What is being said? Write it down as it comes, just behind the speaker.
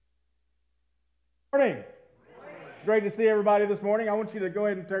Morning. It's great to see everybody this morning. I want you to go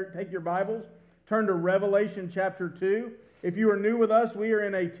ahead and take your Bibles, turn to Revelation chapter 2. If you are new with us, we are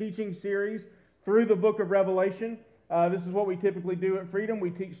in a teaching series through the book of Revelation. This is what we typically do at Freedom. We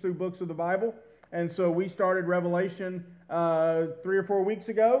teach through books of the Bible. And so we started Revelation 3 or 4 weeks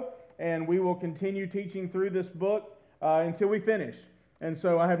ago, and we will continue teaching through this book until we finish. And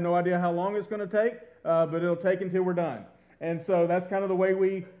so I have no idea how long it's going to take, but it'll take until we're done. And so that's kind of the way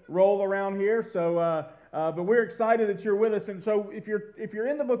we roll around here. So, but we're excited that you're with us. And so if you're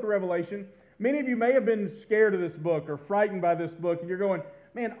in the book of Revelation, many of you may have been scared of this book or frightened by this book. And you're going,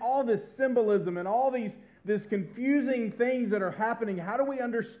 man, all this symbolism and all these confusing things that are happening. How do we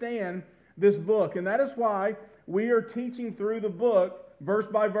understand this book? And that is why we are teaching through the book verse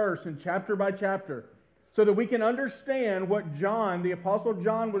by verse and chapter by chapter, so that we can understand what John, the Apostle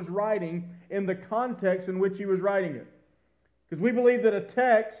John, was writing in the context in which he was writing it. Because we believe that a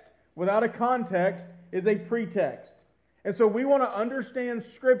text without a context is a pretext. And so we want to understand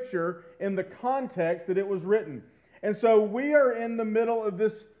Scripture in the context that it was written. And so we are in the middle of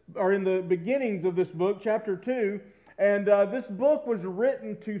this, or in the beginnings of this book, chapter 2, and this book was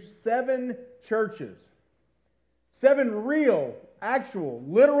written to 7 churches. 7 real, actual,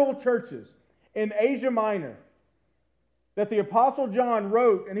 literal churches in Asia Minor that the Apostle John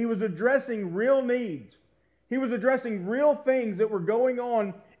wrote, and he was addressing real needs. He was addressing real things that were going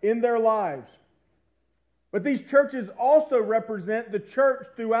on in their lives. But these churches also represent the church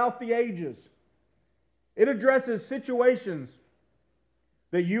throughout the ages. It addresses situations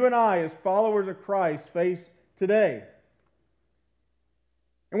that you and I, as followers of Christ, face today.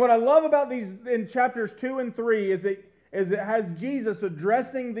 And what I love about these in chapters 2 and 3 is it has Jesus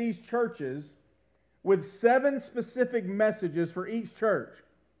addressing these churches with 7 specific messages for each church.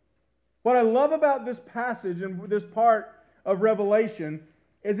 What I love about this passage and this part of Revelation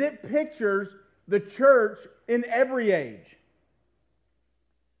is it pictures the church in every age.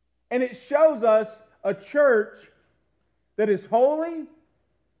 And it shows us a church that is holy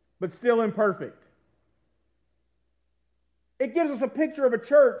but still imperfect. It gives us a picture of a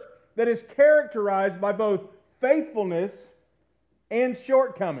church that is characterized by both faithfulness and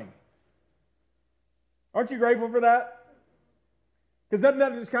shortcoming. Aren't you grateful for that? Because doesn't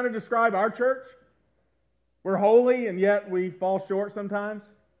that just kind of describe our church? We're holy and yet we fall short sometimes.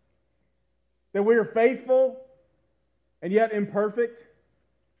 That we are faithful and yet imperfect.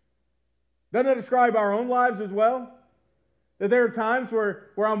 Doesn't that describe our own lives as well? That there are times where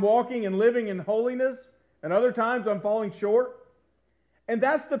I'm walking and living in holiness, and other times I'm falling short. And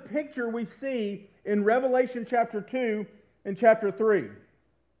that's the picture we see in Revelation chapter 2 and chapter 3.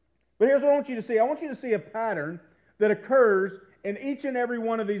 But here's what I want you to see. I want you to see a pattern that occurs in each and every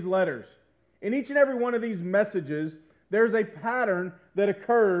one of these letters. In each and every one of these messages, there's a pattern that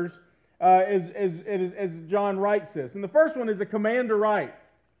occurs as John writes this. And the first one is a command to write.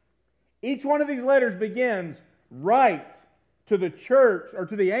 Each one of these letters begins, write to the church, or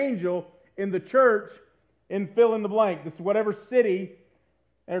to the angel in the church, in fill in the blank. This is whatever city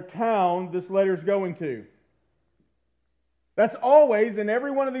or town this letter is going to. That's always, in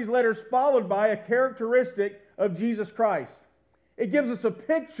every one of these letters, followed by a characteristic of Jesus Christ. It gives us a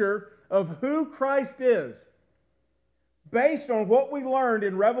picture of who Christ is based on what we learned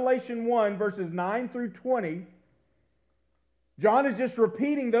in Revelation 1, verses 9 through 20. John is just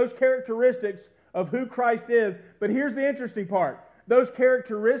repeating those characteristics of who Christ is. But here's the interesting part. Those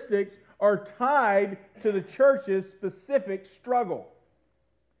characteristics are tied to the church's specific struggle.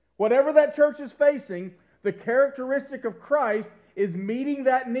 Whatever that church is facing, the characteristic of Christ is meeting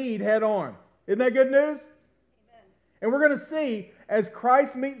that need head on. Isn't that good news? Amen. And we're going to see, as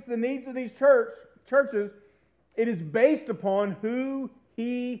Christ meets the needs of these churches, it is based upon who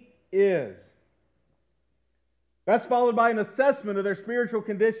He is. That's followed by an assessment of their spiritual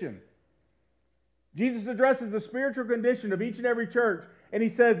condition. Jesus addresses the spiritual condition of each and every church, and He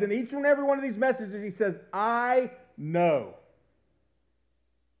says in each and every one of these messages, He says, I know.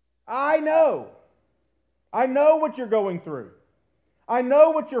 I know. I know what you're going through. I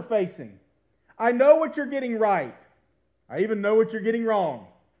know what you're facing. I know what you're getting right. I even know what you're getting wrong.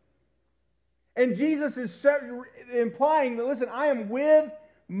 And Jesus is implying that, listen, I am with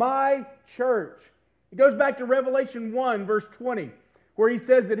my church. It goes back to Revelation 1, verse 20, where He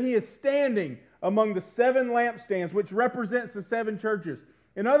says that He is standing among the 7 lampstands, which represents the 7 churches.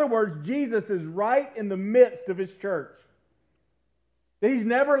 In other words, Jesus is right in the midst of His church. That He's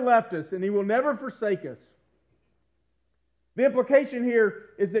never left us and He will never forsake us. The implication here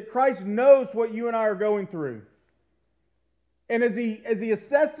is that Christ knows what you and I are going through. And as he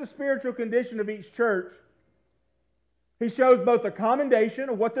assesses the spiritual condition of each church, He shows both a commendation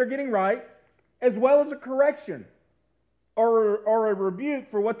of what they're getting right as well as a correction or a rebuke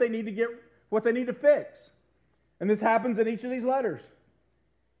for what they need to fix. And this happens in each of these letters.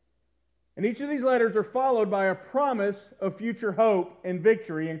 And each of these letters are followed by a promise of future hope and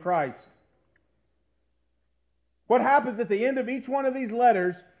victory in Christ. What happens at the end of each one of these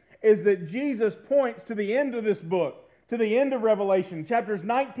letters is that Jesus points to the end of this book, to the end of Revelation, chapters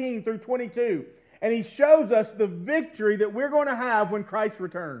 19 through 22, and he shows us the victory that we're going to have when Christ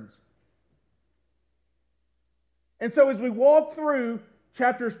returns. And so as we walk through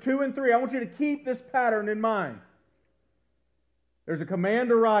chapters 2 and 3, I want you to keep this pattern in mind. There's a command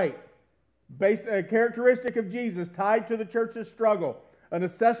to write, based a characteristic of Jesus tied to the church's struggle, an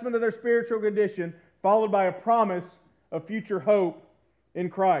assessment of their spiritual condition, followed by a promise of future hope in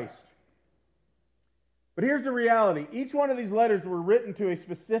Christ. But here's the reality. Each one of these letters were written to a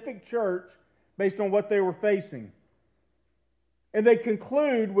specific church based on what they were facing. And they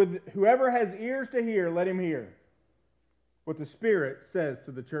conclude with, whoever has ears to hear, let him hear what the Spirit says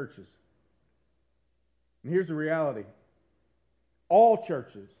to the churches. And here's the reality. All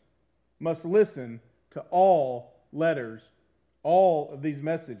churches must listen to all letters, all of these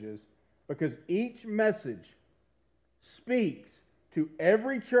messages, because each message speaks to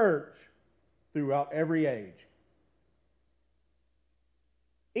every church throughout every age.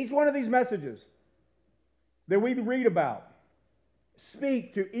 Each one of these messages that we read about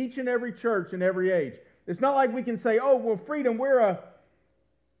speak to each and every church in every age. It's not like we can say, oh, well, Freedom, we're a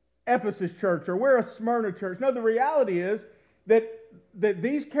Ephesus church or we're a Smyrna church. No, the reality is that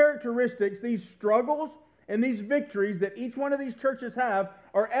these characteristics, these struggles, and these victories that each one of these churches have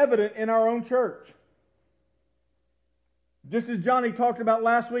are evident in our own church. Just as Johnny talked about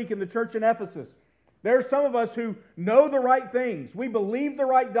last week in the church in Ephesus, there are some of us who know the right things. We believe the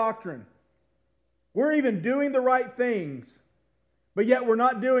right doctrine. We're even doing the right things, but yet we're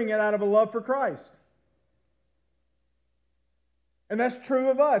not doing it out of a love for Christ. And that's true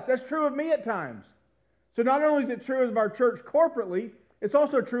of us. That's true of me at times. So not only is it true of our church corporately, it's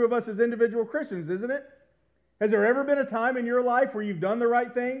also true of us as individual Christians, isn't it? Has there ever been a time in your life where you've done the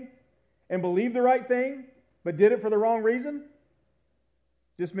right thing and believed the right thing, but did it for the wrong reason?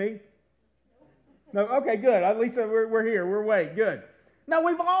 Just me? No, okay, good. At least we're here. We're awake. Good. Now,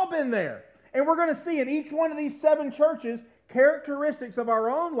 we've all been there. And we're going to see in each one of these 7 churches characteristics of our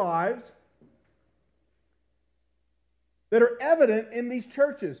own lives that are evident in these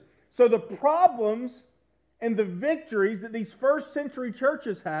churches. So the problems and the victories that these first century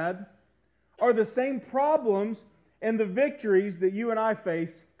churches had are the same problems and the victories that you and I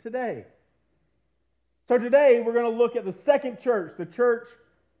face today. So today we're going to look at the second church, the church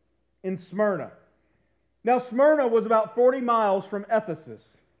in Smyrna. Now Smyrna was about 40 miles from Ephesus.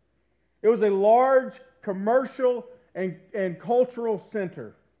 It was a large commercial and cultural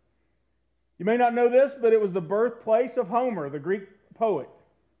center. You may not know this, but it was the birthplace of Homer, the Greek poet.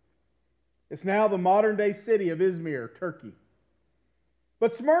 It's now the modern-day city of Izmir, Turkey.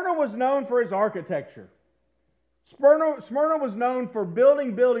 But Smyrna was known for its architecture. Smyrna was known for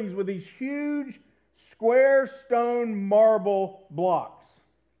building buildings with these huge square stone marble blocks.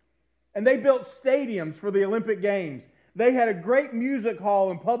 And they built stadiums for the Olympic Games. They had a great music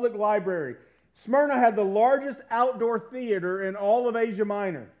hall and public library. Smyrna had the largest outdoor theater in all of Asia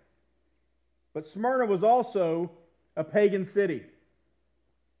Minor. But Smyrna was also a pagan city.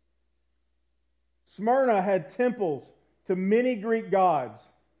 Smyrna had temples to many Greek gods,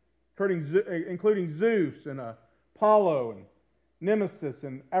 including Zeus and Apollo and Nemesis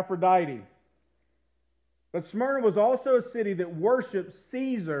and Aphrodite. But Smyrna was also a city that worshiped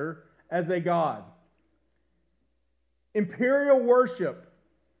Caesar as a god. Imperial worship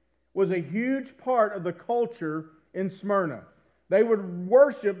was a huge part of the culture in Smyrna. They would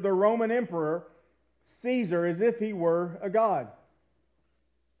worship the Roman emperor, Caesar, as if he were a god.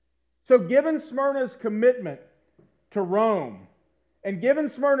 So given Smyrna's commitment to Rome, and given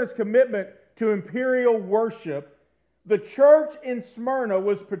Smyrna's commitment to imperial worship, the church in Smyrna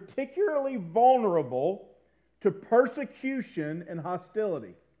was particularly vulnerable to persecution and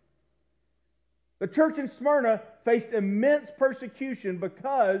hostility. The church in Smyrna faced immense persecution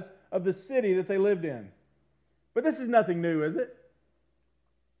because of the city that they lived in. But this is nothing new, is it?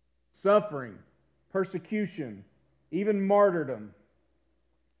 Suffering, persecution, even martyrdom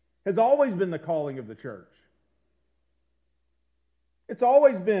has always been the calling of the church. It's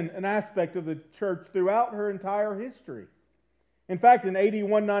always been an aspect of the church throughout her entire history. In fact, in AD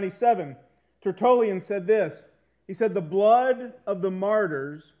 197, Tertullian said this. He said, "The blood of the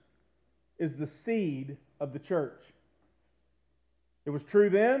martyrs is the seed of the church." It was true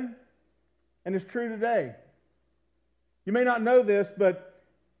then, and it's true today. You may not know this, but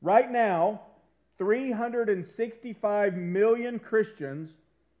right now, 365 million Christians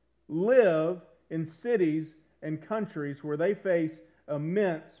live in cities and countries where they face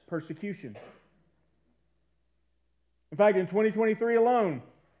immense persecution. In fact, in 2023 alone,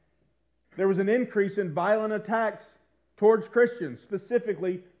 there was an increase in violent attacks towards Christians,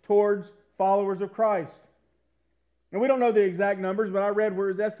 specifically towards followers of Christ. And we don't know the exact numbers, but I read where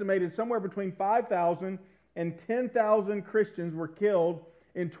it was estimated somewhere between 5,000 and 10,000 Christians were killed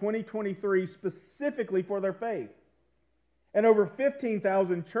in 2023 specifically for their faith. And over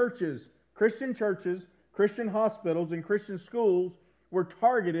 15,000 churches, Christian hospitals, and Christian schools were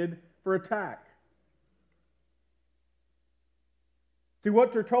targeted for attack. See,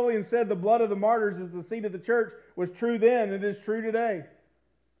 what Tertullian said, the blood of the martyrs is the seed of the church, was true then and is true today.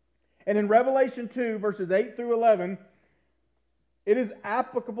 And in Revelation 2, verses 8 through 11, it is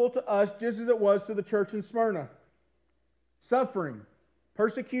applicable to us just as it was to the church in Smyrna. Suffering,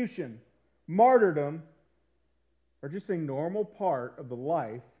 persecution, martyrdom are just a normal part of the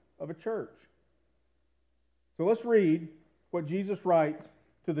life of a church. So let's read what Jesus writes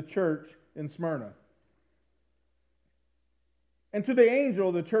to the church in Smyrna. And to the angel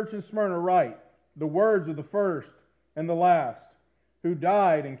of the church in Smyrna write the words of the first and the last, who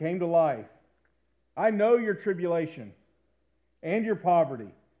died and came to life. I know your tribulation and your poverty,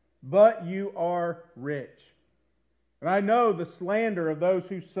 but you are rich. And I know the slander of those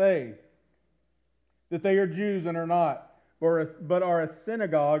who say that they are Jews and are not, but are a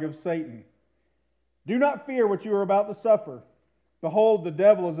synagogue of Satan. Do not fear what you are about to suffer. Behold, the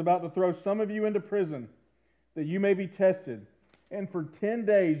devil is about to throw some of you into prison, that you may be tested. And for 10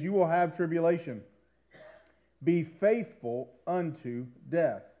 days you will have tribulation. Be faithful unto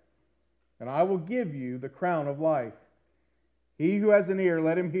death, and I will give you the crown of life. He who has an ear,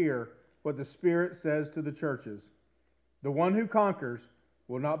 let him hear what the Spirit says to the churches. The one who conquers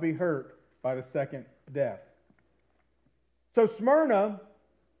will not be hurt by the second death. So Smyrna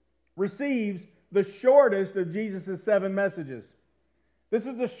receives the shortest of Jesus' 7 messages. This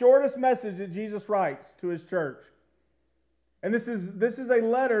is the shortest message that Jesus writes to his church. And this is a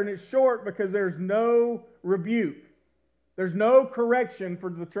letter, and it's short because there's no rebuke. There's no correction for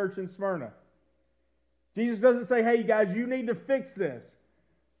the church in Smyrna. Jesus doesn't say, hey guys, you need to fix this.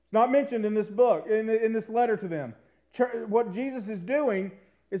 It's not mentioned in this book, in this letter to them. What Jesus is doing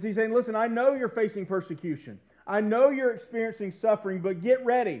is he's saying, listen, I know you're facing persecution. I know you're experiencing suffering, but get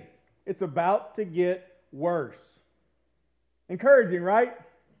ready. It's about to get worse. Encouraging, right?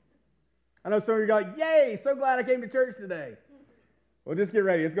 I know some of you are like, yay, so glad I came to church today. Well, just get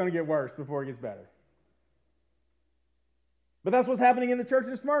ready. It's going to get worse before it gets better. But that's what's happening in the church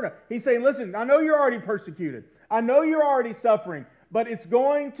in Smyrna. He's saying, listen, I know you're already persecuted. I know you're already suffering, but it's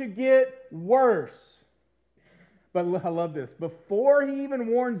going to get worse. But I love this. Before he even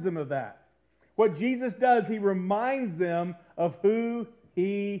warns them of that, what Jesus does, he reminds them of who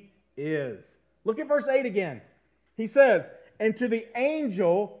he is. Look at verse 8 again. He says, and to the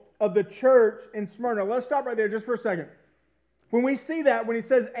angel of the church in Smyrna. Let's stop right there just for a second. When we see that, when he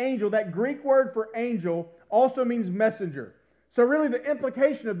says angel, that Greek word for angel also means messenger. So really the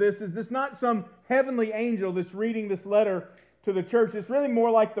implication of this is this not some heavenly angel that's reading this letter to the church. It's really more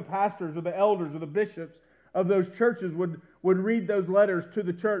like the pastors or the elders or the bishops of those churches would read those letters to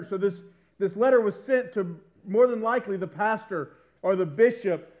the church. So this letter was sent to more than likely the pastor or the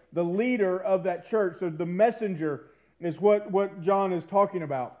bishop, the leader of that church. So the messenger is what John is talking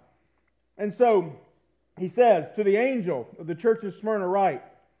about. And so he says, to the angel of the church of Smyrna write,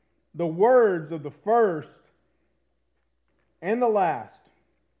 the words of the first and the last,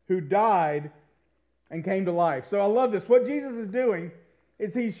 who died and came to life. So I love this. What Jesus is doing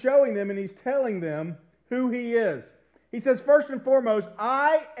is he's showing them and he's telling them who he is. He says, first and foremost,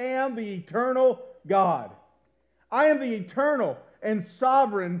 I am the eternal God. I am the eternal and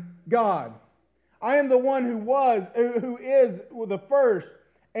sovereign God. I am the one who is the first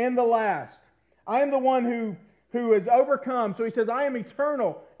and the last. I am the one who has overcome. So he says, I am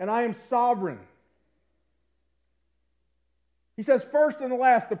eternal and I am sovereign. He says first and the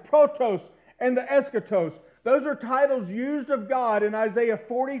last, the protos and the eschatos. Those are titles used of God in Isaiah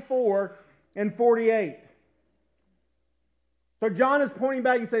 44 and 48. So John is pointing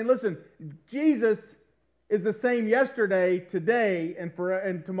back and saying, listen, Jesus is the same yesterday, today,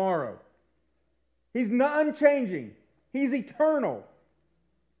 and tomorrow. He's not unchanging. He's eternal.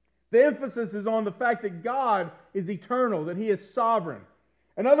 The emphasis is on the fact that God is eternal, that he is sovereign.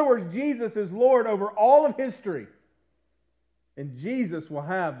 In other words, Jesus is Lord over all of history. And Jesus will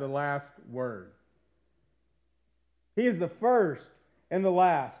have the last word. He is the first and the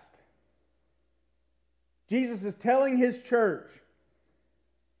last. Jesus is telling his church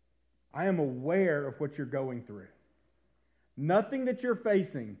I am aware of what you're going through. Nothing that you're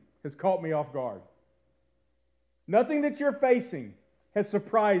facing has caught me off guard. Nothing that you're facing has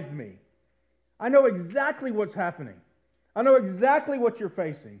surprised me. I know exactly what's happening. I know exactly what you're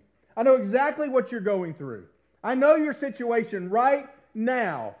facing. I know exactly what you're going through. I know your situation right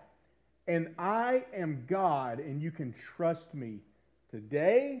now. And I am God, and you can trust me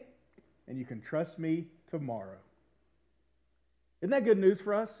today, and you can trust me tomorrow. Isn't that good news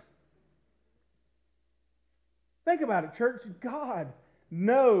for us? Think about it, church. God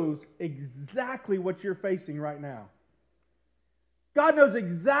knows exactly what you're facing right now. God knows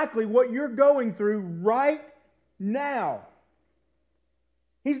exactly what you're going through right now.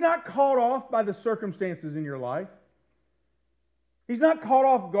 He's not caught off by the circumstances in your life. He's not caught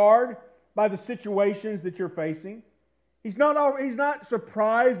off guard by the situations that you're facing. He's not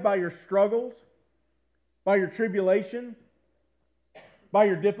surprised by your struggles, by your tribulation, by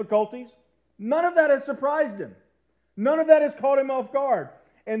your difficulties. None of that has surprised him. None of that has caught him off guard.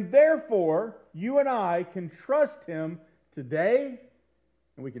 And therefore, you and I can trust him today,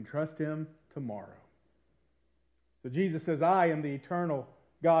 and we can trust him tomorrow. So Jesus says, I am the eternal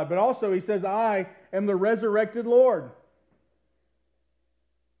God. But also he says, I am the resurrected Lord.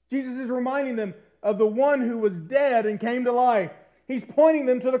 Jesus is reminding them of the one who was dead and came to life. He's pointing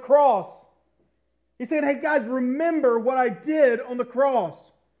them to the cross. He's saying, hey guys, remember what I did on the cross.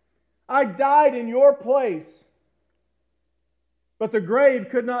 I died in your place. But the grave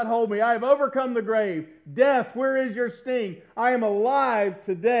could not hold me. I have overcome the grave. Death, where is your sting? I am alive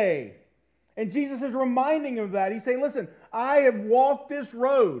today. And Jesus is reminding him of that. He's saying, listen, I have walked this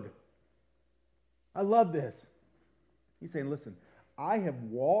road. I love this. He's saying, listen, I have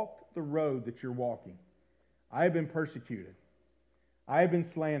walked the road that you're walking. I have been persecuted. I have been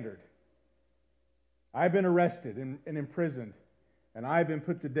slandered. I have been arrested and imprisoned. And I have been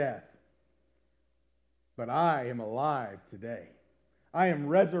put to death. But I am alive today. I am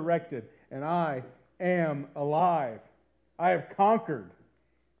resurrected and I am alive. I have conquered.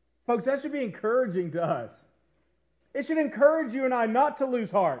 Folks, that should be encouraging to us. It should encourage you and I not to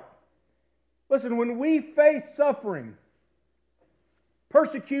lose heart. Listen, when we face suffering,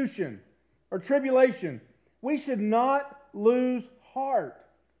 persecution, or tribulation, we should not lose heart.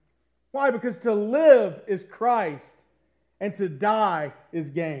 Why? Because to live is Christ and to die is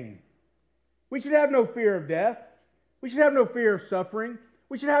gain. We should have no fear of death. We should have no fear of suffering.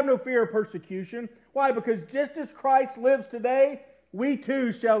 We should have no fear of persecution. Why? Because just as Christ lives today, we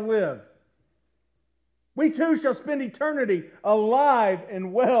too shall live. We too shall spend eternity alive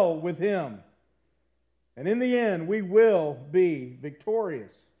and well with Him. And in the end, we will be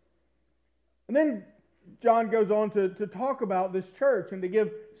victorious. And then John goes on to talk about this church and to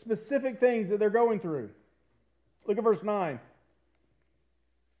give specific things that they're going through. Look at verse 9.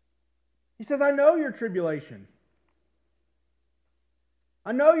 He says, I know your tribulation.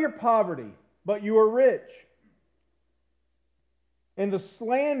 I know your poverty, but you are rich. And the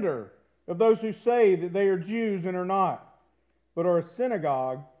slander of those who say that they are Jews and are not, but are a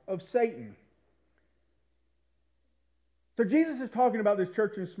synagogue of Satan. So Jesus is talking about this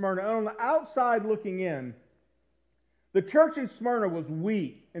church in Smyrna. And on the outside looking in, the church in Smyrna was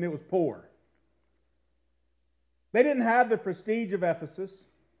weak and it was poor. They didn't have the prestige of Ephesus.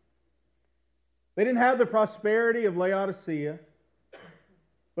 They didn't have the prosperity of Laodicea.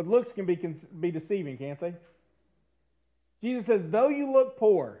 But looks can be deceiving, can't they? Jesus says, though you look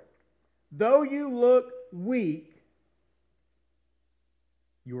poor, though you look weak,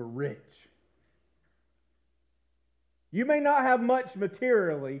 you are rich. You may not have much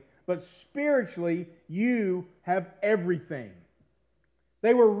materially, but spiritually, you have everything.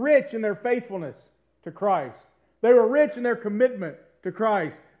 They were rich in their faithfulness to Christ. They were rich in their commitment to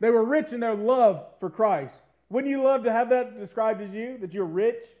Christ. They were rich in their love for Christ. Wouldn't you love to have that described as you? That you're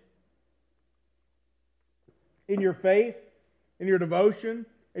rich in your faith, in your devotion,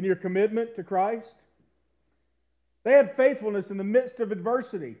 in your commitment to Christ? They had faithfulness in the midst of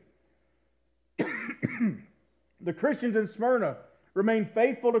adversity. The Christians in Smyrna remained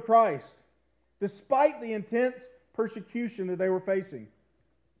faithful to Christ despite the intense persecution that they were facing.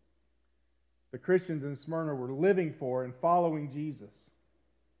 The Christians in Smyrna were living for and following Jesus,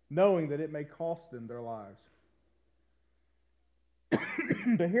 knowing that it may cost them their lives.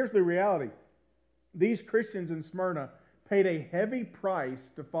 But here's the reality. These Christians in Smyrna paid a heavy price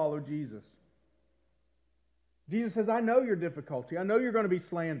to follow Jesus. Jesus says, I know your difficulty. I know you're going to be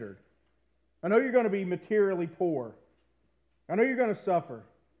slandered. I know you're going to be materially poor. I know you're going to suffer.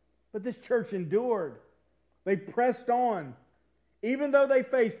 But this church endured. They pressed on. Even though they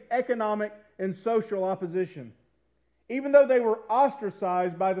faced economic and social opposition. even though they were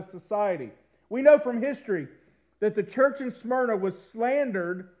ostracized by the society. We know from history that the church in Smyrna was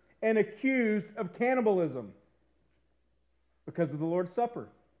slandered and accused of cannibalism because of the Lord's Supper.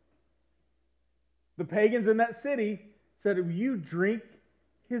 The pagans in that city said, "You drink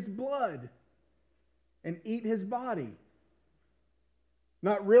his blood and eat his body,"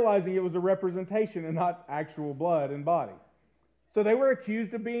 not realizing it was a representation and not actual blood and body. So they were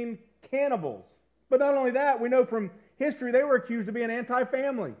accused of being cannibals. But not only that, we know from history they were accused of being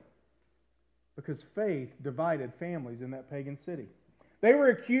anti-family because faith divided families in that pagan city. They were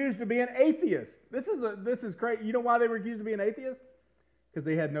accused of being atheists. This is great. You know why they were accused of being atheists? Because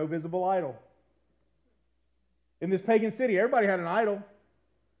they had no visible idol. In this pagan city, everybody had an idol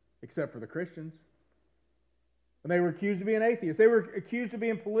except for the Christians. And they were accused of being atheists. They were accused of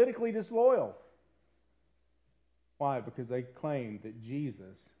being politically disloyal. Why? Because they claimed that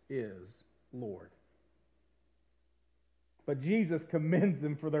Jesus is Lord. But Jesus commends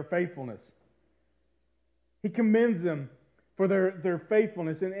them for their faithfulness. He commends them for their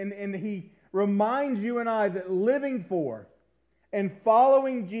faithfulness. And he reminds you and I that living for and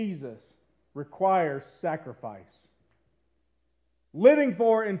following Jesus requires sacrifice. Living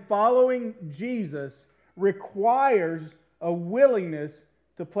for and following Jesus requires a willingness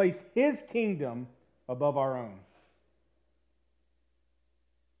to place His kingdom above our own.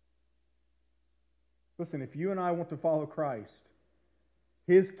 Listen, if you and I want to follow Christ,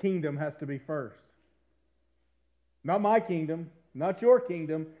 His kingdom has to be first. Not my kingdom, not your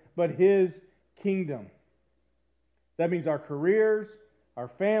kingdom, but His kingdom. That means our careers, our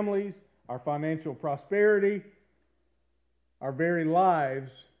families, our financial prosperity, our very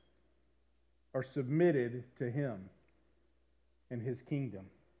lives are submitted to Him and His kingdom.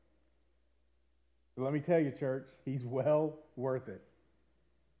 But let me tell you, church, He's well worth it.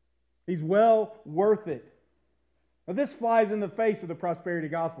 He's well worth it. Now, this flies in the face of the prosperity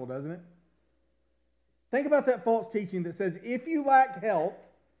gospel, doesn't it? Think about that false teaching that says if you lack health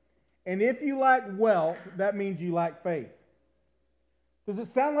and if you lack wealth, that means you lack faith. Does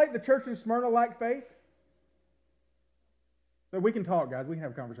it sound like the church in Smyrna lacked faith? So we can talk, guys. We can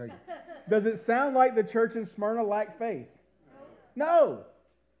have a conversation. Does it sound like the church in Smyrna lacked faith? No.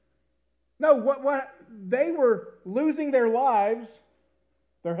 No, what they were losing their lives,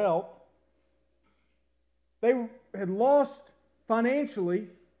 their health. They had lost financially.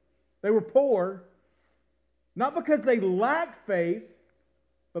 They were poor. Not because they lacked faith,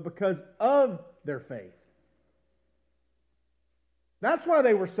 but because of their faith. That's why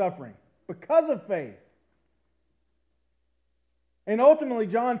they were suffering, because of faith. And ultimately,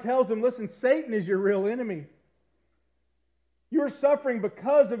 John tells them, listen, Satan is your real enemy. You're suffering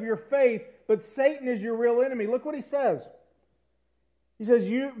because of your faith, but Satan is your real enemy. Look what he says. He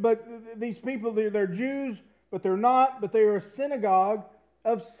says, but these people, they're Jews, but they're not, but they are a synagogue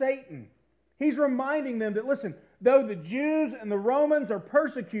of Satan. He's reminding them that, listen, though the Jews and the Romans are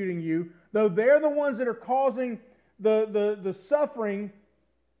persecuting you, though they're the ones that are causing the suffering,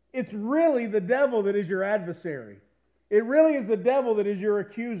 it's really the devil that is your adversary. It really is the devil that is your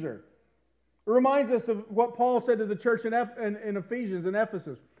accuser. It reminds us of what Paul said to the church in Ephesians, in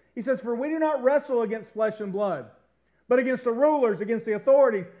Ephesus. He says, "For we do not wrestle against flesh and blood, but against the rulers, against the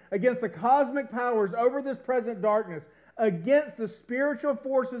authorities, against the cosmic powers over this present darkness, against the spiritual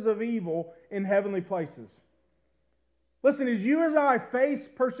forces of evil in heavenly places." Listen, as you and I face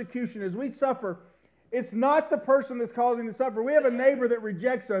persecution, as we suffer, it's not the person that's causing the suffering. We have a neighbor that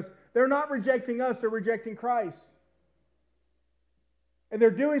rejects us. They're not rejecting us, they're rejecting Christ. And they're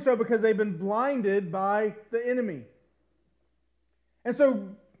doing so because they've been blinded by the enemy. And so,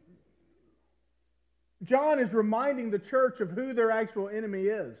 John is reminding the church of who their actual enemy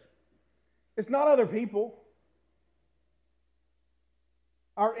is. It's not other people.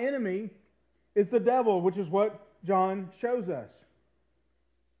 Our enemy is the devil, which is what John shows us.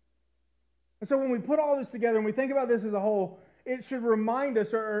 And so when we put all this together and we think about this as a whole, it should remind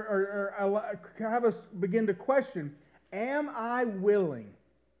us or have us begin to question, am I willing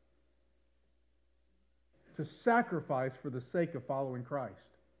to sacrifice for the sake of following Christ?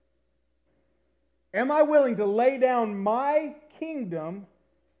 Am I willing to lay down my kingdom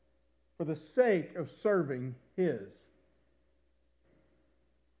for the sake of serving His?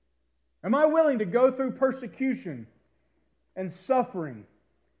 Am I willing to go through persecution and suffering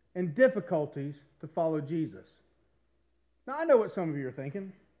and difficulties to follow Jesus? Now, I know what some of you are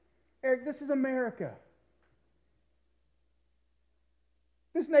thinking. Eric, this is America.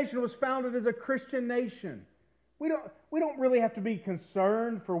 This nation was founded as a Christian nation. We don't really have to be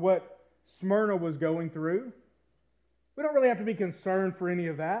concerned for what Smyrna was going through. We don't really have to be concerned for any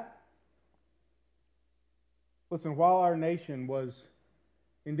of that. Listen, while our nation was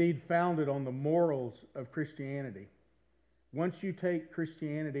indeed founded on the morals of Christianity, once you take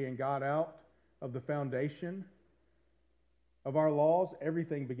Christianity and God out of the foundation of our laws,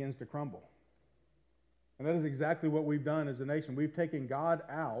 everything begins to crumble. And that is exactly what we've done as a nation. We've taken God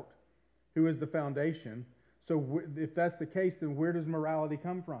out, who is the foundation. So if that's the case, then where does morality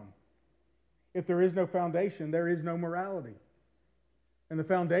come from? If there is no foundation, there is no morality. And the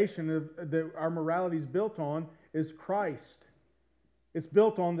foundation that our morality is built on is Christ. It's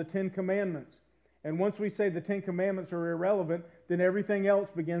built on the Ten Commandments. And once we say the Ten Commandments are irrelevant, then everything else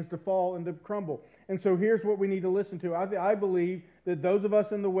begins to fall and to crumble. And so here's what we need to listen to. I believe that those of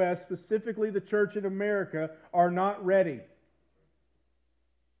us in the West, specifically the church in America, are not ready.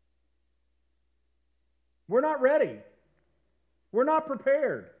 We're not ready. We're not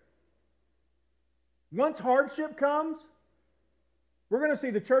prepared. Once hardship comes, we're going to see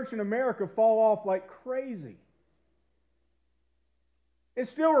the church in America fall off like crazy. It's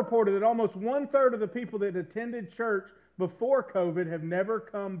still reported that almost 1/3 of the people that attended church before COVID have never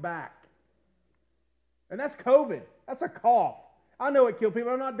come back. And that's COVID. That's a cough. I know it killed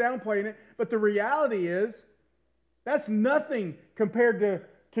people. I'm not downplaying it. But the reality is, that's nothing compared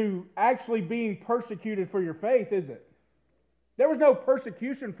to actually being persecuted for your faith, is it? There was no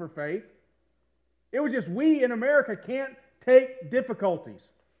persecution for faith. It was just we in America can't take difficulties.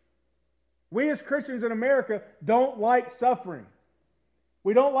 We as Christians in America don't like suffering.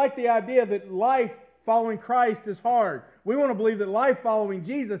 We don't like the idea that life following Christ is hard. We want to believe that life following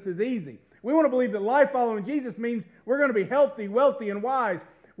Jesus is easy. We want to believe that life following Jesus means we're going to be healthy, wealthy, and wise.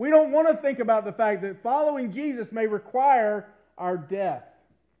 We don't want to think about the fact that following Jesus may require our death.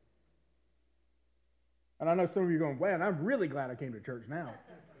 And I know some of you are going, man, I'm really glad I came to church now.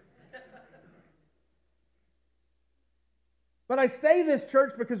 But I say this,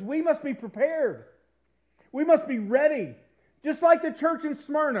 church, because we must be prepared. We must be ready. Just like the church in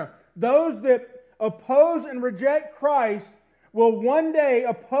Smyrna, those that oppose and reject Christ will one day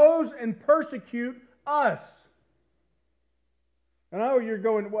oppose and persecute us. And I know you're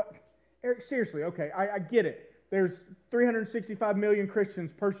going, what? Eric, seriously, okay, I get it. There's 365 million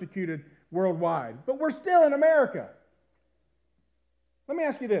Christians persecuted worldwide, but we're still in America. Let me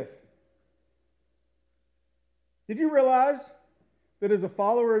ask you this. Did you realize that as a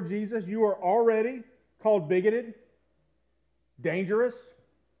follower of Jesus, you are already called bigoted, dangerous,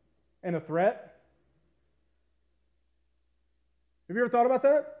 and a threat? Have you ever thought about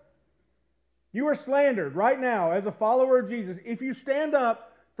that? You are slandered right now as a follower of Jesus. If you stand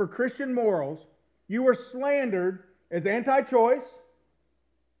up for Christian morals, you are slandered as anti-choice,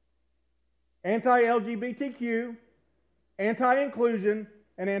 anti-LGBTQ, anti-inclusion,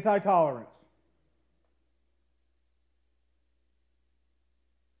 and anti-tolerance.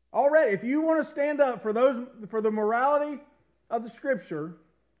 Already, if you want to stand up for the morality of the Scripture,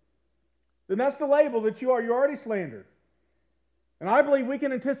 then that's the label that you are. You're already slandered. And I believe we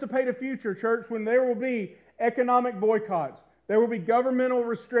can anticipate a future, church, when there will be economic boycotts, there will be governmental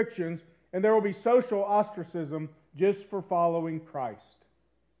restrictions, and there will be social ostracism just for following Christ.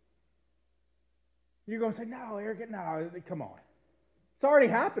 You're going to say, no, Eric, no, come on. It's already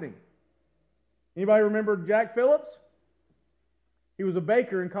happening. Anybody remember Jack Phillips? He was a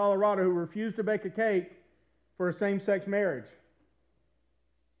baker in Colorado who refused to bake a cake for a same-sex marriage.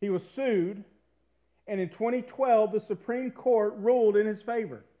 He was sued, and in 2012, the Supreme Court ruled in his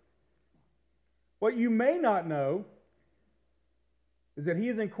favor. What you may not know is that he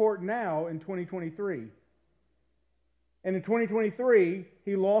is in court now in 2023. And in 2023,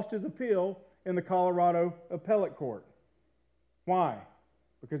 he lost his appeal in the Colorado Appellate Court. Why?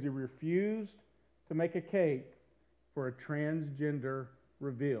 Because he refused to make a cake for a transgender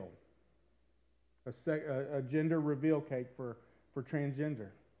reveal. A gender reveal cake for transgender.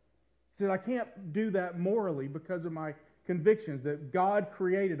 He said, I can't do that morally because of my convictions that God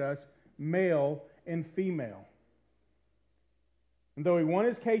created us male and female. And though he won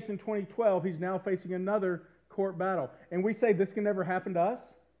his case in 2012, he's now facing another court battle. And we say this can never happen to us?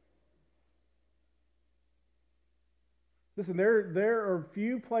 Listen, there are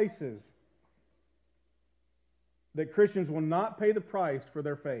few places that Christians will not pay the price for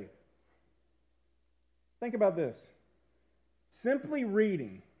their faith. Think about this. Simply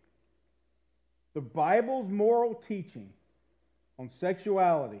reading the Bible's moral teaching on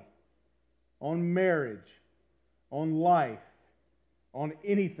sexuality, on marriage, on life, on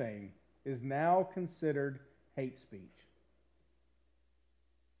anything is now considered hate speech.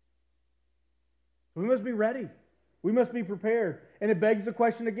 We must be ready. We must be prepared. And it begs the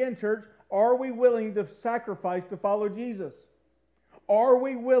question again, church, are we willing to sacrifice to follow Jesus? Are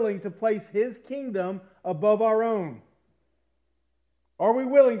we willing to place His kingdom above our own? Are we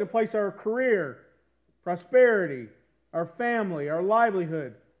willing to place our career, prosperity, our family, our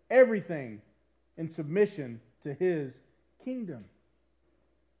livelihood, everything in submission to His kingdom?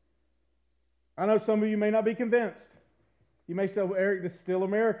 I know some of you may not be convinced. You may say, Eric, this is still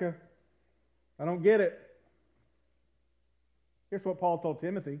America. I don't get it. Here's what Paul told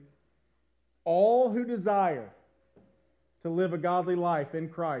Timothy. All who desire to live a godly life in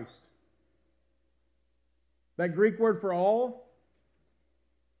Christ. That Greek word for all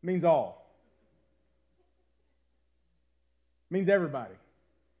means all. Means everybody.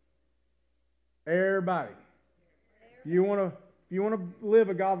 Everybody. If you want to live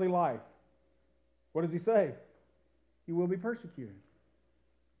a godly life, what does he say? You will be persecuted.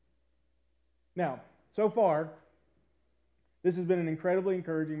 Now, so far, this has been an incredibly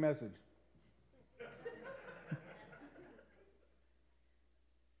encouraging message.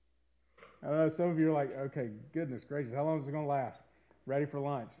 I know some of you are like, okay, goodness gracious, how long is it going to last? Ready for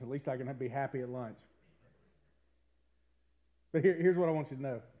lunch. At least I can be happy at lunch. But here's what I want you to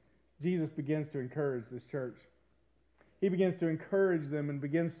know. Jesus begins to encourage this church. He begins to encourage them and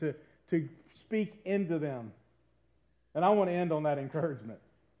begins to speak into them. And I want to end on that encouragement,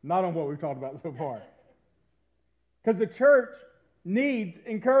 not on what we've talked about so far. Because the church needs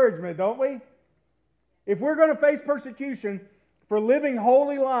encouragement, don't we? If we're going to face persecution for living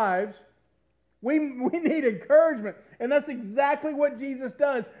holy lives, we need encouragement. And that's exactly what Jesus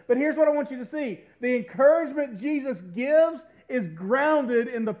does. But here's what I want you to see. The encouragement Jesus gives is grounded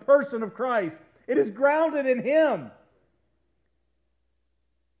in the person of Christ. It is grounded in Him.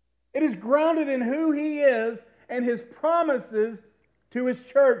 It is grounded in who He is and His promises to His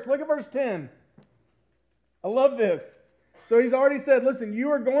church. Look at verse 10. I love this. So He's already said, listen,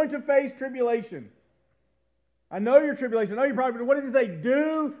 you are going to face tribulation. I know your tribulation. I know your problem. What does He say?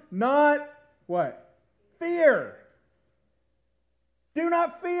 Do not, what? Fear. Do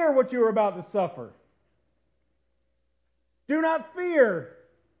not fear what you are about to suffer. Do not fear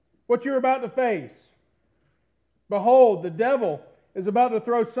what you're about to face. Behold, the devil is about to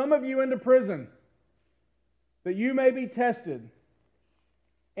throw some of you into prison, that you may be tested.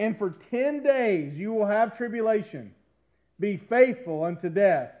 And for 10 days you will have tribulation. Be faithful unto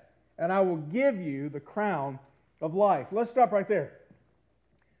death, and I will give you the crown of life. Let's stop right there.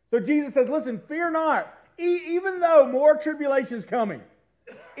 So Jesus says, listen, fear not. Even though more tribulation is coming,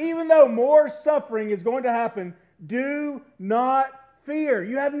 even though more suffering is going to happen, do not fear.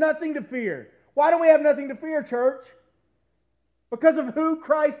 You have nothing to fear. Why do we have nothing to fear, church? Because of who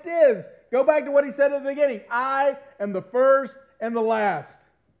Christ is. Go back to what He said at the beginning. I am the first and the last.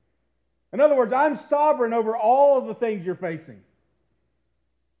 In other words, I'm sovereign over all of the things you're facing.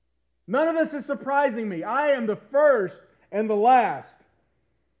 None of this is surprising me. I am the first and the last.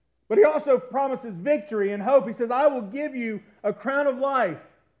 But He also promises victory and hope. He says, I will give you a crown of life.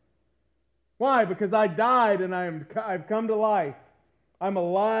 Why? Because I died and I've come to life. I'm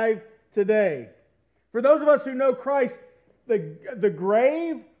alive today. For those of us who know Christ, the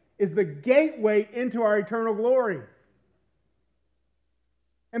grave is the gateway into our eternal glory.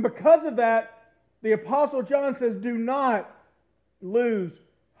 And because of that, the Apostle John says, do not lose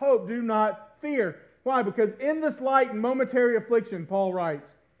hope. Do not fear. Why? Because in this light and momentary affliction, Paul writes,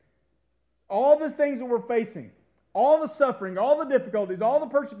 all the things that we're facing, all the suffering, all the difficulties, all the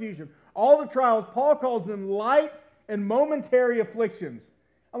persecution, all the trials, Paul calls them light and momentary afflictions.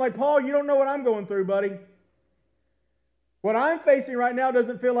 I'm like, Paul, you don't know what I'm going through, buddy. What I'm facing right now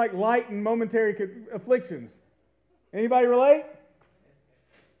doesn't feel like light and momentary afflictions. Anybody relate?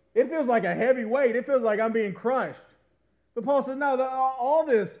 It feels like a heavy weight. It feels like I'm being crushed. But Paul says, no, all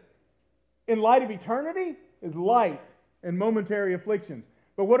this in light of eternity is light and momentary afflictions.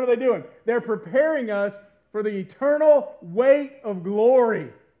 But what are they doing? They're preparing us for the eternal weight of glory.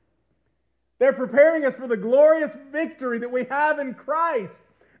 They're preparing us for the glorious victory that we have in Christ.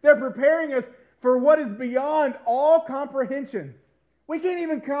 They're preparing us for what is beyond all comprehension. We can't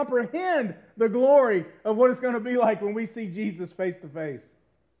even comprehend the glory of what it's going to be like when we see Jesus face to face.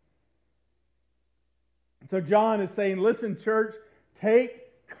 So John is saying, listen, church,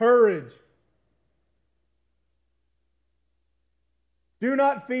 take courage. Do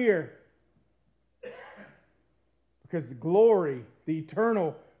not fear. Because the glory, the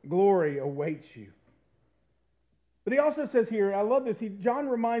eternal glory awaits you. But he also says here, I love this, John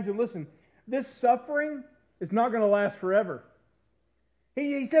reminds him, listen, this suffering is not going to last forever.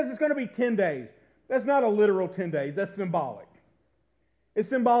 He says it's going to be 10 days. That's not a literal 10 days. That's symbolic. It's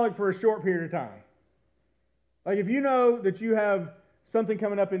symbolic for a short period of time. Like if you know that you have something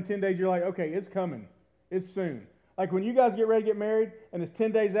coming up in 10 days, you're like, okay, it's coming. It's soon. Like when you guys get ready to get married and it's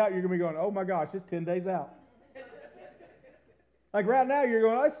 10 days out, you're going to be going, oh my gosh, it's 10 days out. Like right now, you're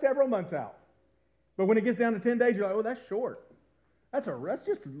going, oh, it's several months out. But when it gets down to 10 days, you're like, oh, that's short. That's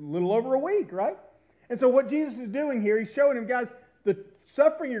just a little over a week, right? And so what Jesus is doing here, he's showing him, guys, the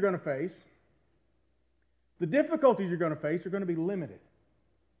suffering you're going to face, the difficulties you're going to face are going to be limited.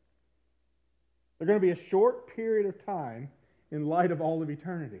 They're going to be a short period of time in light of all of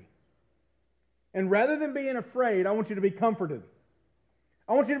eternity. And rather than being afraid, I want you to be comforted.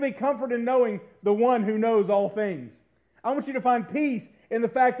 I want you to be comforted knowing the one who knows all things. I want you to find peace in the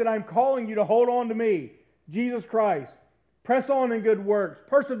fact that I'm calling you to hold on to me, Jesus Christ. Press on in good works.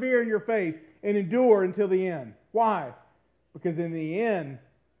 Persevere in your faith and endure until the end. Why? Because in the end,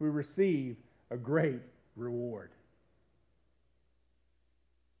 we receive a great reward.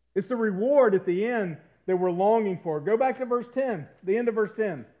 It's the reward at the end that we're longing for. Go back to verse 10, the end of verse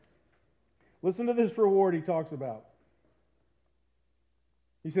 10. Listen to this reward he talks about.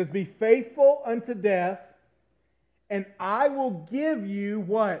 He says, be faithful unto death, and I will give you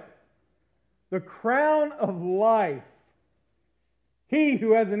what? The crown of life. He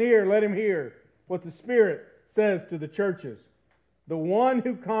who has an ear, let him hear what the Spirit says to the churches. The one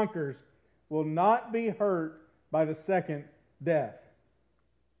who conquers will not be hurt by the second death.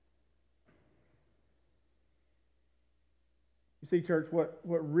 You see, church, what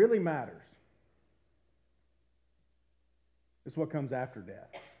really matters is what comes after death.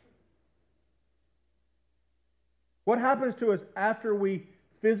 What happens to us after we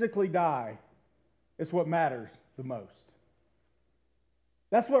physically die is what matters the most.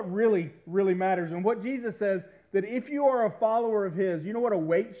 That's what really, really matters. And what Jesus says, that if you are a follower of His, you know what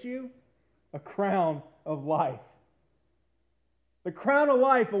awaits you? A crown of life. The crown of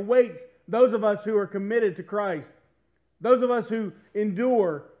life awaits those of us who are committed to Christ. Those of us who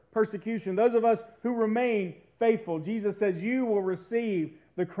endure persecution. Those of us who remain faithful. Jesus says you will receive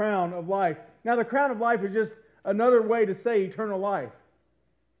the crown of life. Now the crown of life is just another way to say eternal life.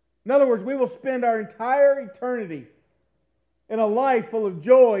 In other words, we will spend our entire eternity in a life full of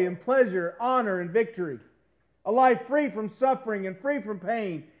joy and pleasure, honor and victory. A life free from suffering and free from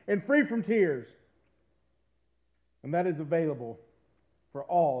pain and free from tears. And that is available for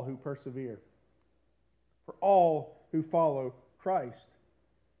all who persevere. For all who follow Christ.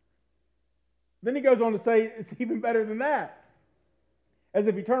 Then he goes on to say it's even better than that. As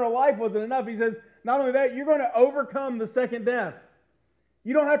if eternal life wasn't enough, he says, not only that, you're going to overcome the second death.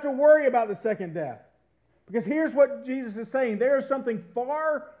 You don't have to worry about the second death. Because here's what Jesus is saying. There is something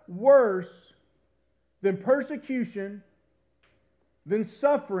far worse than persecution, than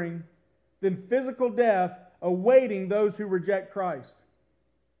suffering, than physical death awaiting those who reject Christ.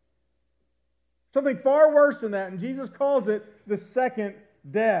 Something far worse than that, and Jesus calls it the second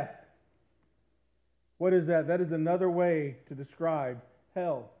death. What is that? That is another way to describe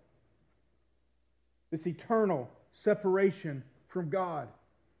hell. This eternal separation from God.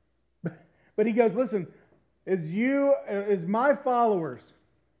 But he goes, listen, as my followers,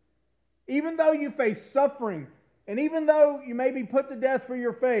 even though you face suffering, and even though you may be put to death for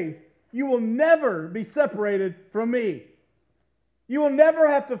your faith, you will never be separated from me. You will never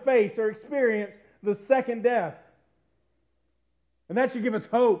have to face or experience the second death. And that should give us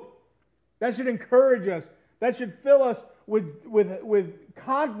hope. That should encourage us. That should fill us with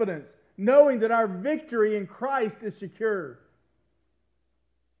confidence, knowing that our victory in Christ is secure.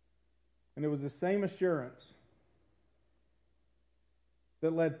 And it was the same assurance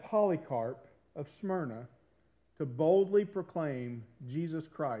that led Polycarp of Smyrna to boldly proclaim Jesus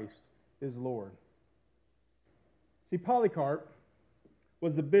Christ is Lord. See, Polycarp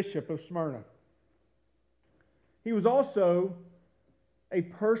was the bishop of Smyrna. He was also a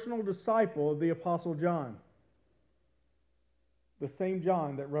personal disciple of the Apostle John, the same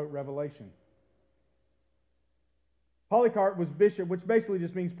John that wrote Revelation. Polycarp was bishop, which basically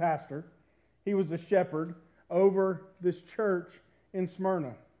just means pastor. He was a shepherd over this church in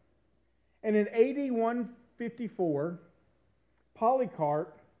Smyrna. And in AD 154,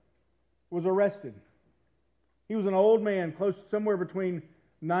 Polycarp was arrested. He was an old man, close somewhere between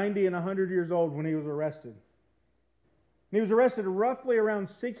 90 and 100 years old when he was arrested. And he was arrested roughly around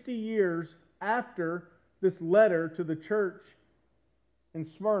 60 years after this letter to the church in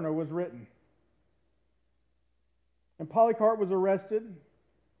Smyrna was written. And Polycarp was arrested,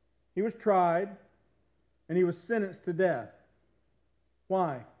 he was tried, and he was sentenced to death.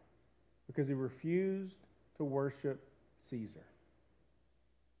 Why? Because he refused to worship Caesar.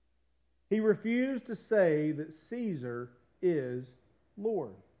 He refused to say that Caesar is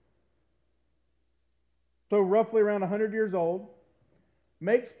Lord. So roughly around 100 years old,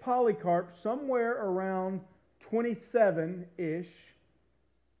 makes Polycarp somewhere around 27-ish,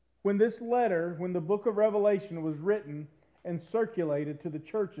 when this letter, when the book of Revelation was written and circulated to the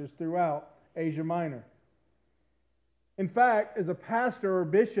churches throughout Asia Minor. In fact, as a pastor or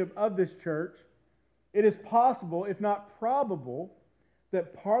bishop of this church, it is possible, if not probable,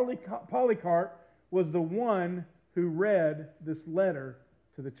 that Polycarp was the one who read this letter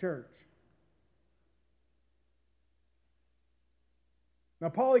to the church. Now,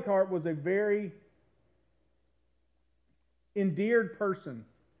 Polycarp was a very endeared person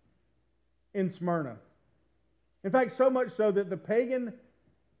in Smyrna. In fact, so much so that the pagan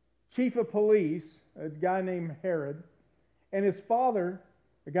chief of police, a guy named Herod, and his father,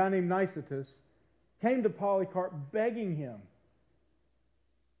 a guy named Nicetas, came to Polycarp begging him,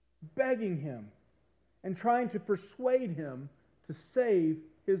 and trying to persuade him to save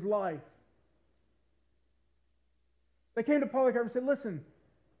his life. They came to Polycarp and said, listen,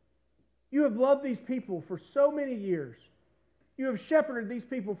 you have loved these people for so many years. You have shepherded these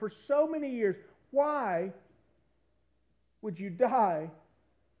people for so many years. Why would you die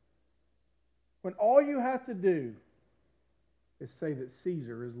when all you have to do is say that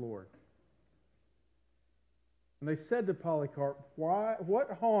Caesar is Lord? And they said to Polycarp,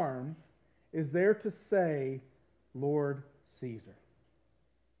 what harm is there to say, Lord Caesar?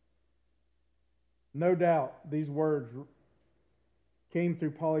 No doubt these words came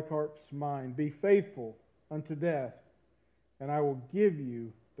through Polycarp's mind. Be faithful unto death, and I will give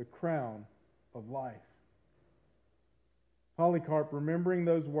you the crown of life. Polycarp, remembering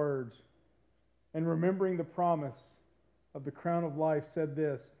those words and remembering the promise of the crown of life, said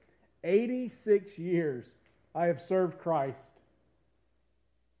this, 86 years I have served Christ,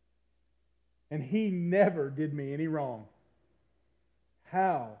 and he never did me any wrong.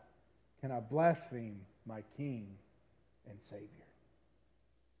 How can I blaspheme my King and Savior?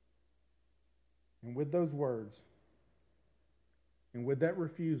 And with those words, and with that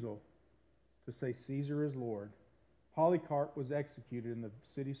refusal to say Caesar is Lord, Polycarp was executed in the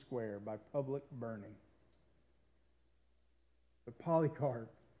city square by public burning. But Polycarp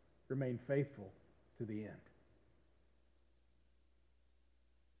remained faithful to the end.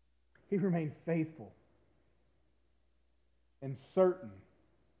 He remained faithful and certain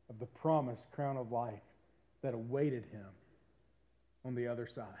of the promised crown of life that awaited him on the other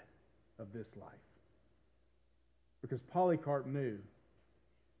side of this life. Because Polycarp knew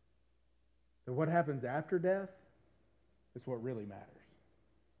that what happens after death is what really matters.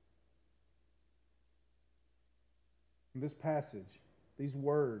 In this passage, these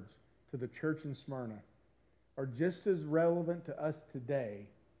words to the church in Smyrna are just as relevant to us today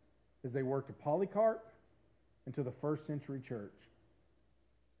as they were to Polycarp and to the first century church.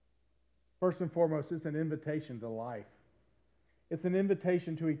 First and foremost, it's an invitation to life. It's an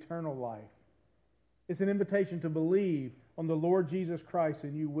invitation to eternal life. It's an invitation to believe on the Lord Jesus Christ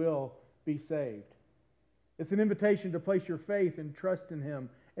and you will be saved. It's an invitation to place your faith and trust in Him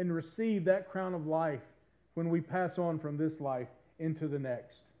and receive that crown of life when we pass on from this life into the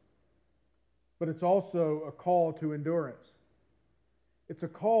next. But it's also a call to endurance. It's a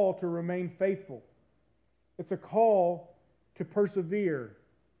call to remain faithful. It's a call to persevere,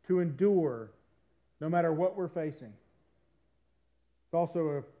 to endure, no matter what we're facing. It's also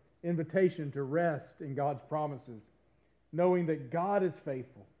an invitation to rest in God's promises, knowing that God is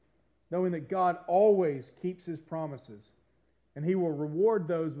faithful, knowing that God always keeps His promises, and He will reward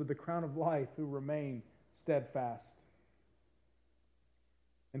those with the crown of life who remain steadfast.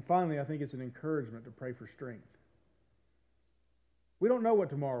 And finally, I think it's an encouragement to pray for strength. We don't know what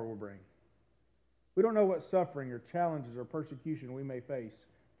tomorrow will bring. We don't know what suffering or challenges or persecution we may face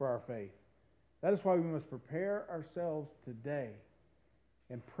for our faith. That is why we must prepare ourselves today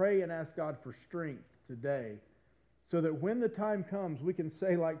and pray and ask God for strength today so that when the time comes, we can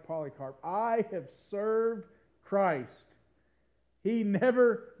say like Polycarp, I have served Christ. He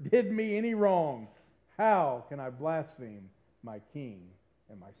never did me any wrong. How can I blaspheme my King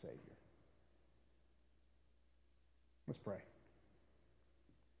and my Savior? Let's pray.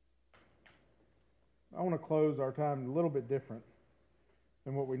 I want to close our time a little bit different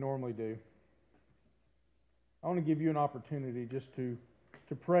than what we normally do. I want to give you an opportunity just to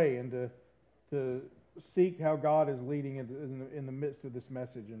pray and to seek how God is leading in the midst of this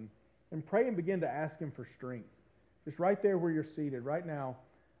message, and pray and begin to ask Him for strength. Just right there where you're seated right now,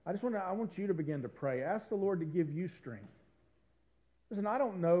 I want you to begin to pray. Ask the Lord to give you strength. Listen, I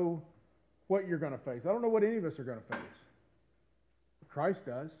don't know what you're going to face. I don't know what any of us are going to face. But Christ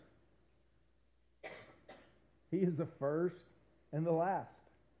does. He is the first and the last.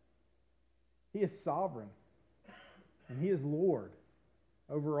 He is sovereign. And He is Lord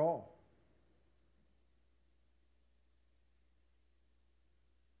over all.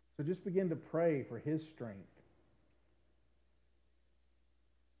 So just begin to pray for His strength.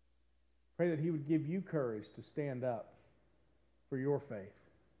 Pray that He would give you courage to stand up for your faith.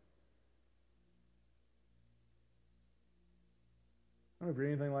 I don't know if you're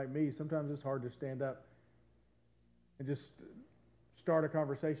anything like me. Sometimes it's hard to stand up and just start a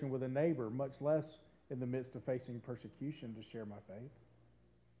conversation with a neighbor, much less in the midst of facing persecution, to share my faith.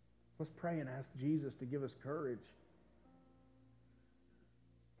 Let's pray and ask Jesus to give us courage.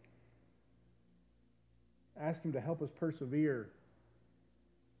 Ask Him to help us persevere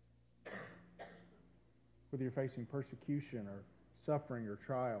whether you're facing persecution or suffering or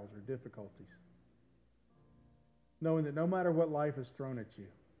trials or difficulties. Knowing that no matter what life has thrown at you,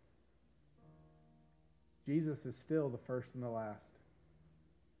 Jesus is still the first and the last.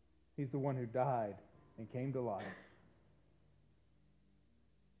 He's the one who died and came to life.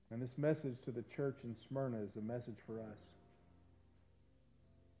 And this message to the church in Smyrna is a message for us.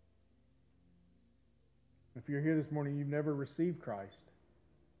 If you're here this morning, you've never received Christ,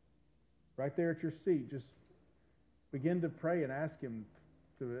 right there at your seat, just begin to pray and ask Him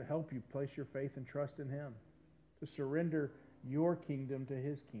to help you place your faith and trust in Him, to surrender your kingdom to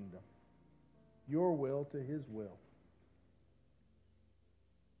His kingdom, your will to His will.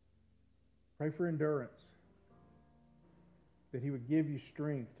 Pray for endurance, that He would give you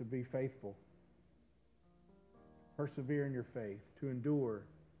strength to be faithful, persevere in your faith, to endure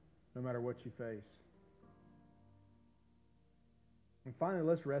no matter what you face. And finally,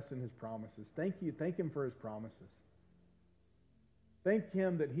 let's rest in His promises. Thank Him for His promises. Thank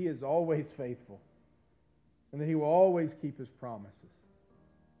Him that He is always faithful and that He will always keep His promises.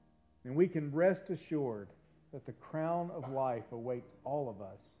 And we can rest assured that the crown of life awaits all of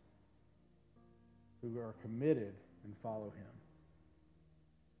us who are committed and follow Him.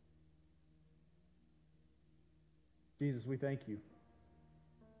 Jesus, we thank You.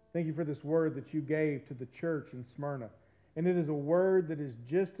 Thank You for this word that You gave to the church in Smyrna. And it is a word that is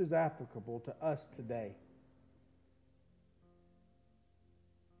just as applicable to us today.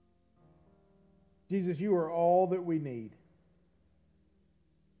 Jesus, You are all that we need.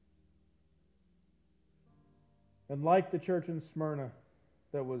 And like the church in Smyrna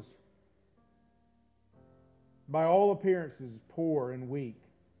that was, by all appearances, poor and weak,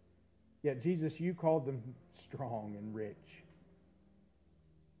 yet, Jesus, You called them strong and rich.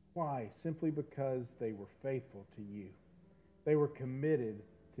 Why? Simply because they were faithful to You. They were committed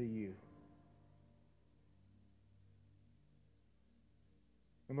to You.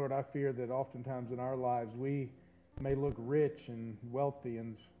 And Lord, I fear that oftentimes in our lives we may look rich and wealthy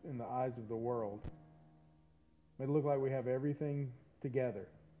in the eyes of the world. It may look like we have everything together.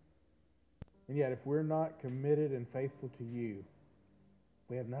 And yet, if we're not committed and faithful to You,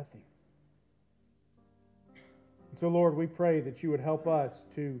 we have nothing. And so, Lord, we pray that You would help us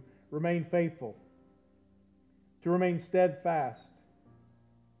to remain faithful, to remain steadfast,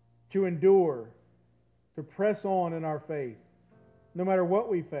 to endure, to press on in our faith, no matter what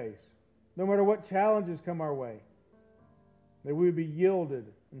we face, no matter what challenges come our way, that we would be yielded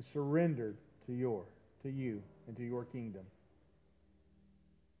and surrendered to You and to Your kingdom.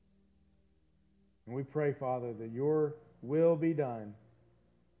 And we pray, Father, that Your will be done,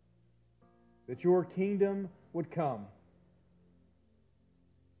 that Your kingdom would come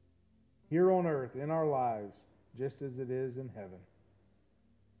here on earth, in our lives, just as it is in heaven.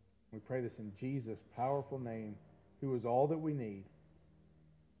 We pray this in Jesus' powerful name, who is all that we need.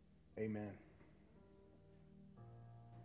 Amen.